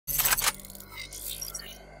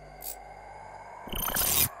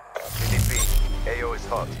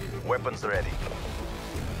hot. Weapons ready.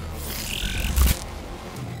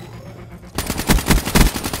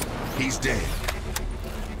 He's dead.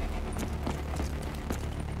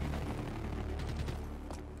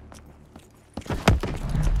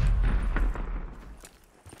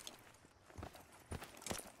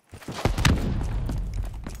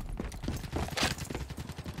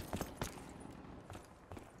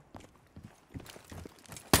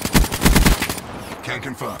 Can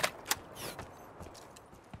confirm.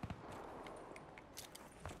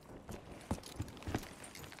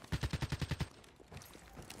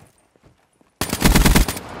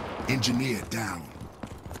 Engineer down.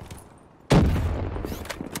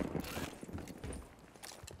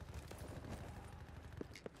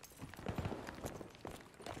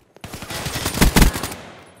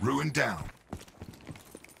 Ruin down.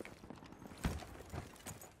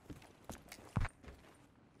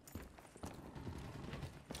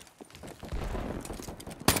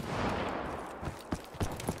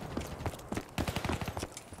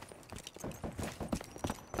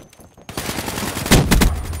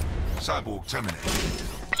 Cyborg terminated.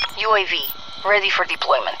 UAV, ready for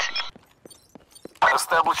deployment.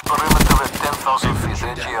 Establish perimeter at 10,000 feet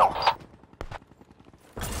AGL.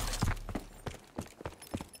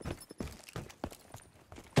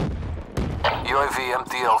 UAV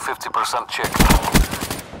MTL 50% check.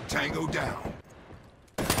 Tango down.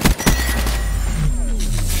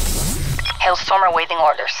 Hailstorm awaiting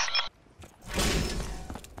orders.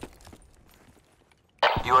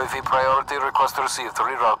 UAV priority request received.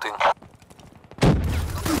 Rerouting.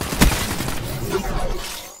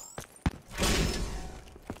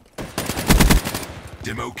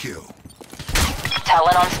 Demo kill.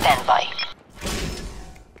 Talon on standby.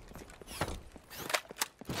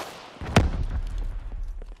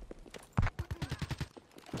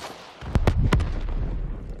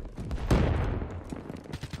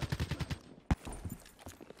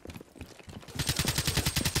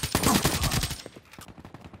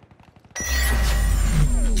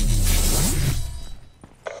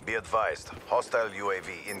 Be advised, hostile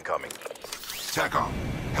UAV incoming. Tack on.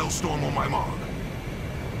 Hellstorm on my mark.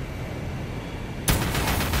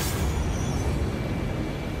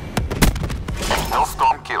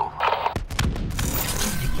 Hellstorm kill.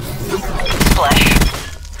 Splash.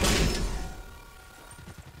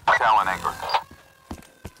 Talon anchor.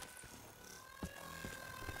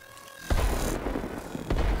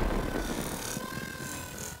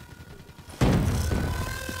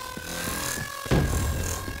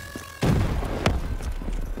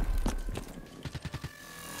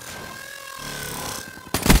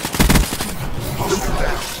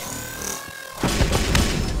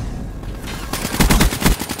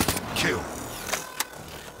 Kill.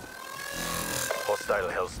 Hostile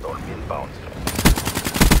Hellstorm inbound.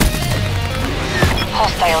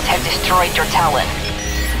 Hostiles have destroyed your Talon.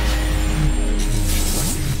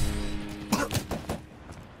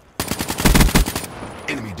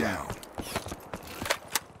 Enemy down.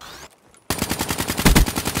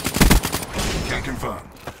 Can confirm.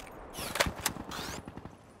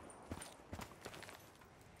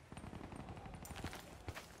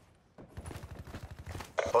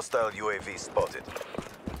 Hostile UAV spotted.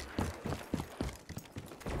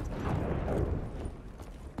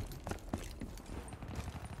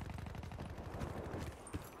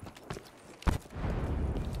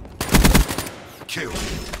 Kill.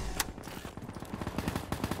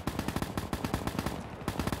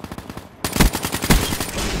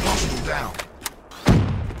 Hostile down.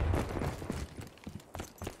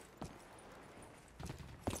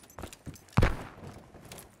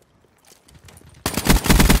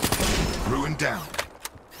 Ruin down.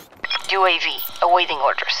 UAV, awaiting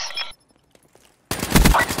orders.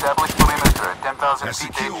 Establish perimeter at 10,000 That's feet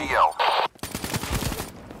a kill. AGL.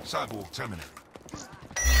 Cyborg terminated.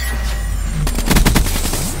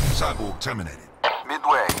 Cyborg terminated.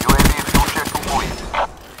 Midway, UAV fuel check complete.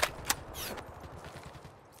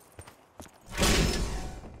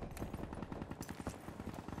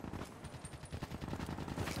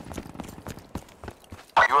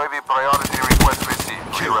 UAV priority request received.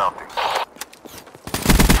 Rerouting.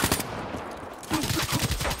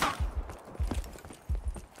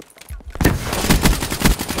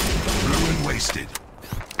 Ruin wasted.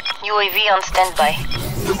 UAV on standby.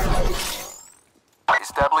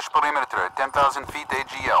 Establish perimeter at 10,000 feet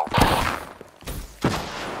AGL.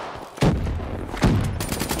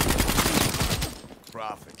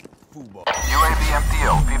 Profit. Football. UAV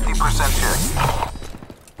MTL 50% check.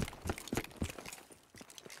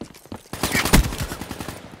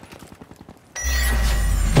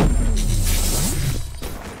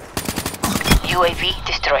 UAV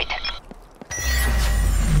destroyed.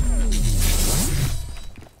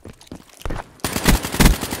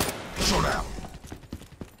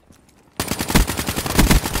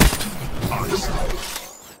 East.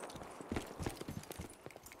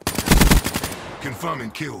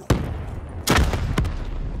 Confirming kill.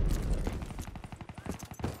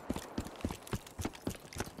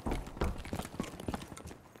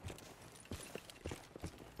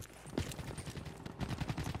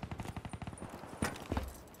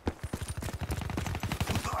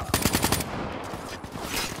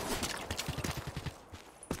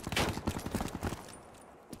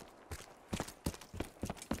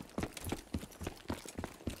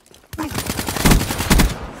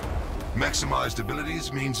 Maximized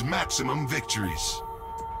abilities means maximum victories.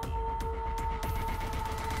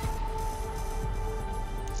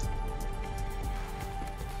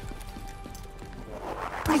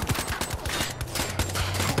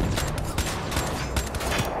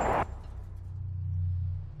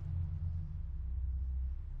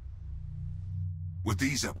 With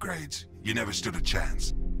these upgrades, you never stood a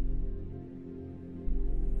chance.